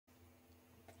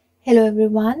Hello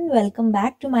everyone, welcome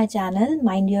back to my channel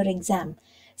Mind Your Exam.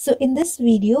 So in this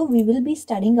video we will be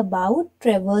studying about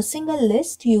traversing a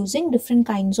list using different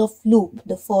kinds of loop,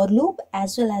 the for loop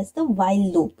as well as the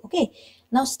while loop. Okay,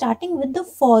 now starting with the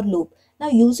for loop. Now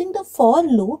using the for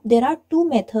loop there are two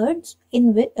methods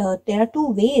in which there are two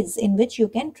ways in which you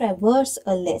can traverse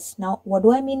a list. Now what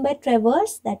do I mean by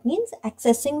traverse? That means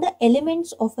accessing the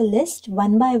elements of a list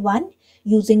one by one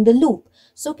using the loop.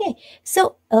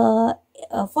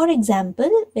 For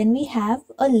example, when we have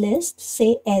a list,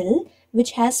 say L,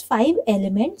 which has 5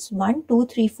 elements, 1, 2,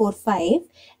 3, 4, 5,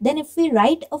 then if we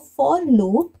write a for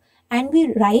loop and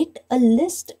we write a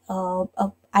list,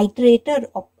 a iterator,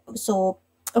 so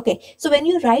when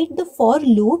you write the for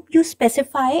loop, you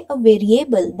specify a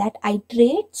variable that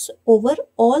iterates over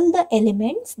all the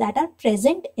elements that are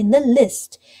present in the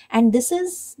list, and this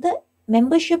is the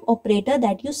membership operator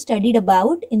that you studied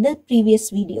about in the previous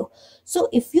video. So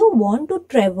if you want to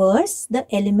traverse the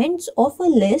elements of a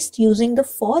list using the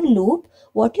for loop,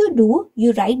 what you do,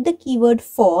 you write the keyword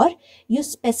for, you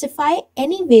specify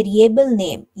any variable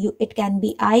name. It can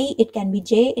be I, it can be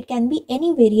J, it can be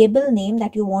any variable name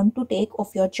that you want to take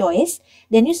of your choice.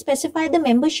 Then you specify the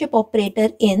membership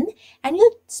operator in, and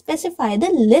you specify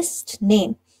the list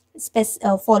name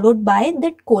followed by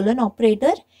the colon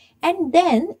operator. And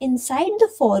then inside the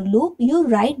for loop, you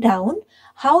write down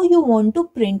how you want to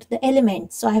print the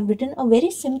elements. So I have written a very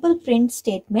simple print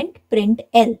statement, print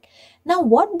L. Now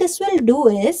what this will do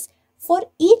is, for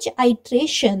each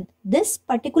iteration, this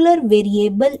particular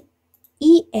variable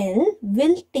EL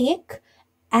will take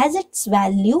as its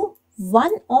value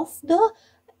one of the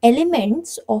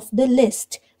elements of the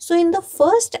list. So in the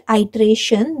first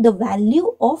iteration, the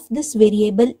value of this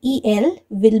variable EL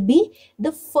will be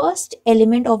the first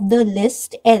element of the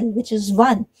list L, which is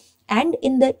 1. And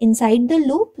inside the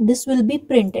loop, this will be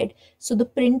printed. So the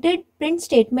print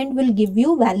statement will give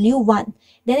you value 1.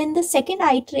 Then in the second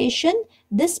iteration,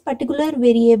 this particular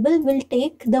variable will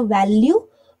take the value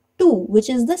 2, which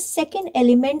is the second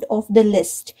element of the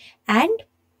list. And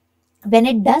when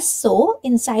it does so,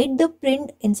 inside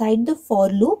the for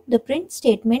loop, the print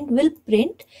statement will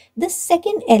print the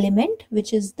second element,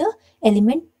 which is the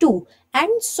element 2,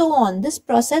 and so on. This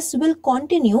process will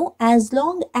continue as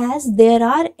long as there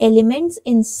are elements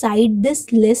inside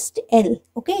this list L.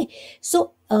 Okay,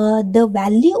 so the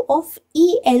value of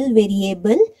EL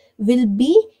variable will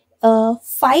be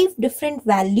 5 different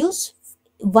values,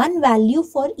 one value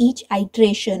for each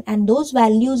iteration, and those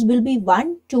values will be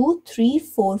 1, 2, 3,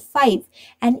 4, 5,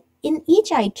 and in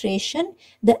each iteration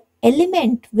the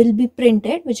element will be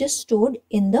printed which is stored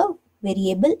in the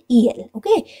variable EL.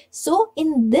 Okay, so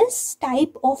in this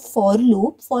type of for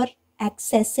loop, for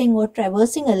accessing or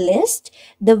traversing a list,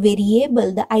 the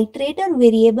variable, the iterator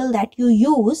variable that you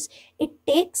use, it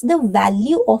takes the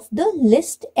value of the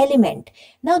list element.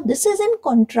 Now this is in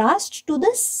contrast to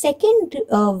the second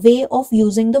way of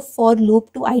using the for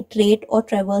loop to iterate or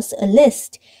traverse a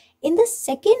list. In the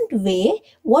second way,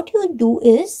 what you do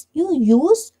is you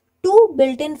use two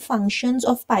built-in functions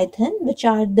of Python, which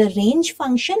are the range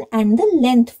function and the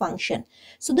length function.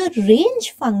 So the range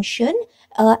function,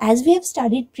 as we have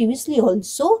studied previously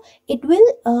also, it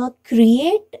will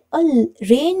create a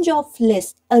range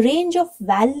of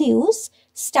values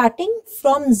starting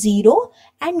from 0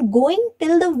 and going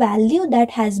till the value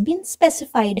that has been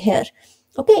specified here.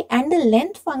 Okay, and the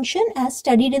length function, as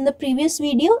studied in the previous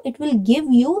video, it will give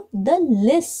you the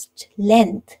list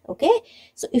length. Okay,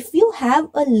 so if you have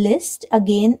a list,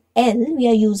 again L, we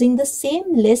are using the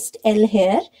same list L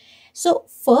here. So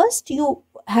first you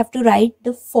have to write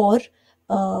the for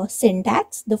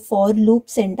syntax, the for loop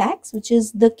syntax, which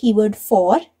is the keyword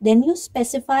for. Then you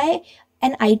specify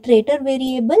an iterator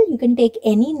variable. You can take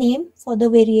any name for the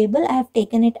variable. I have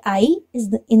taken it I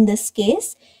in this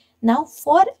case. Now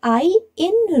for I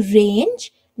in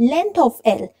range, length of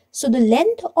L. So the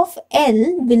length of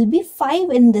L will be 5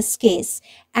 in this case,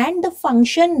 and the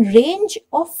function range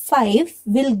of 5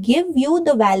 will give you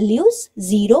the values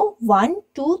 0, 1,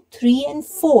 2, 3 and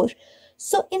 4.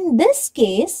 So in this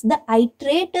case, the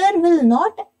iterator will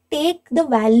not take the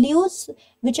values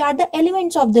which are the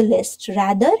elements of the list.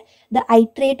 Rather, the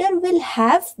iterator will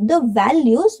have the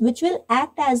values which will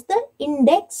act as the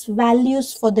index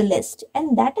values for the list.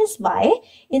 And that is why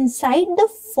inside the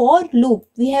for loop,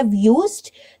 we have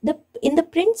used in the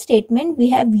print statement, we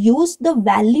have used the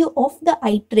value of the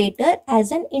iterator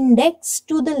as an index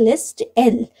to the list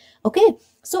L. Okay,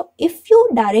 so if you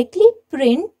directly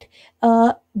print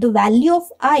the value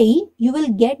of I, you will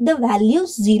get the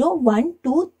values 0, 1,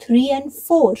 2, 3 and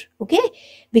 4. Okay,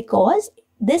 because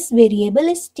this variable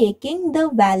is taking the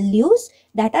values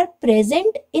that are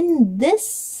present in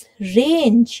this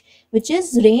range, which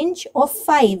is range of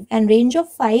 5, and range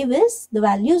of 5 is the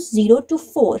values 0 to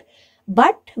 4.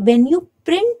 But when you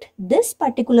print this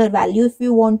particular value, if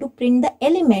you want to print the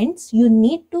elements, you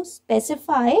need to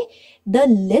specify the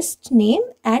list name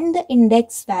and the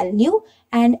index value,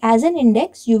 and as an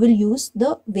index you will use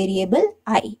the variable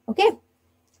I. Okay.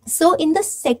 So in the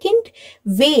second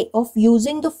way of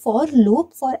using the for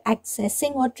loop for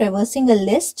accessing or traversing a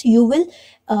list, you will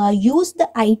use the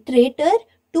iterator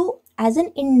to as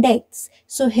an index.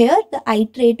 So here the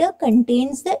iterator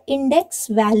contains the index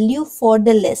value for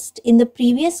the list. In the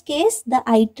previous case, the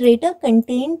iterator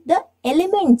contained the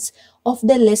elements of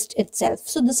the list itself.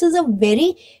 So this is a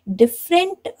very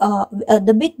different,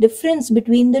 the big difference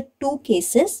between the two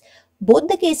cases. Both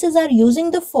the cases are using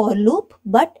the for loop,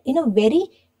 but in a very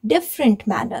different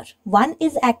manner. One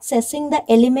is accessing the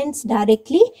elements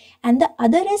directly and the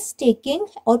other is taking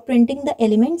or printing the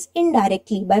elements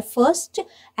indirectly by first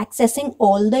accessing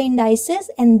all the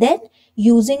indices and then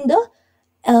using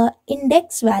the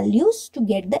index values to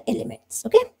get the elements.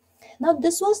 Okay. Now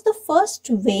this was the first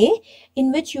way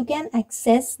in which you can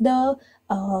access the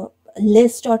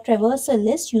list or traverse a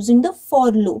list using the for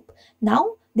loop.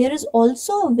 Now there is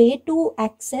also a way to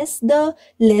access the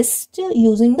list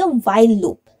using the while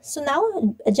loop. So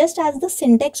now, just as the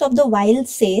syntax of the while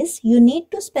says, you need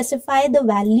to specify the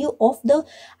value of the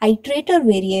iterator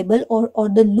variable or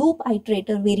the loop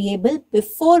iterator variable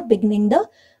before beginning the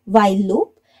while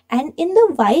loop. And in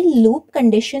the while loop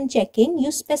condition checking,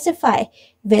 you specify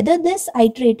whether this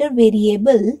iterator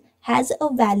variable has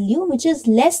a value which is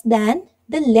less than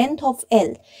the length of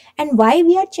L. And why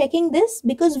we are checking this?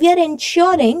 Because we are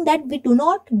ensuring that we do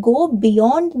not go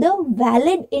beyond the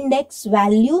valid index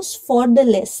values for the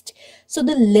list. So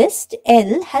the list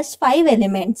L has 5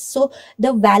 elements. So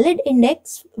the valid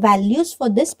index values for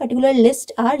this particular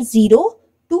list are 0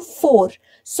 to 4.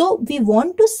 So we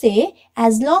want to say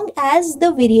as long as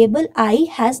the variable I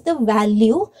has the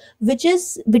value which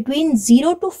is between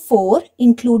 0 to 4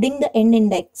 including the end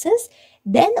indexes,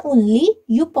 then only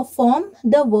you perform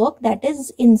the work that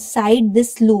is inside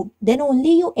this loop. Then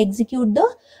only you execute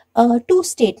the to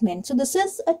statement. So this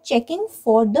is a checking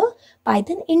for the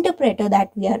Python interpreter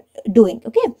that we are doing.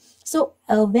 Okay. So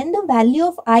when the value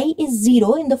of I is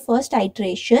 0 in the first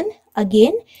iteration,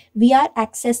 again we are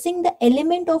accessing the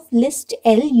element of list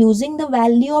L using the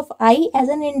value of I as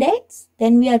an index.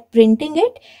 Then we are printing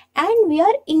it and we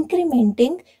are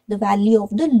incrementing the value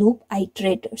of the loop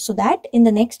iterator so that in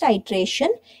the next iteration,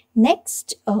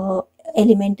 next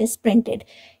element is printed.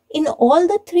 In all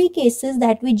the three cases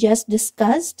that we just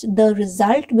discussed, the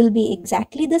result will be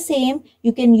exactly the same.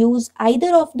 You can use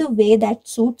either of the way that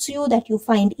suits you, that you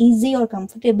find easy or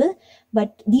comfortable.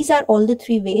 But these are all the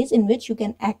three ways in which you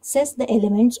can access the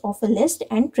elements of a list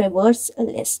and traverse a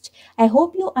list. I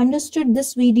hope you understood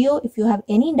this video. If you have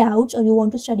any doubts or you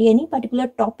want to study any particular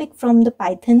topic from the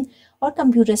Python or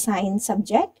computer science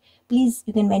subject, please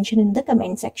you can mention in the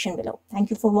comment section below. Thank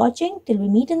you for watching. Till we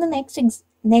meet in the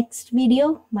next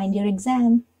video, mind your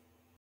exam.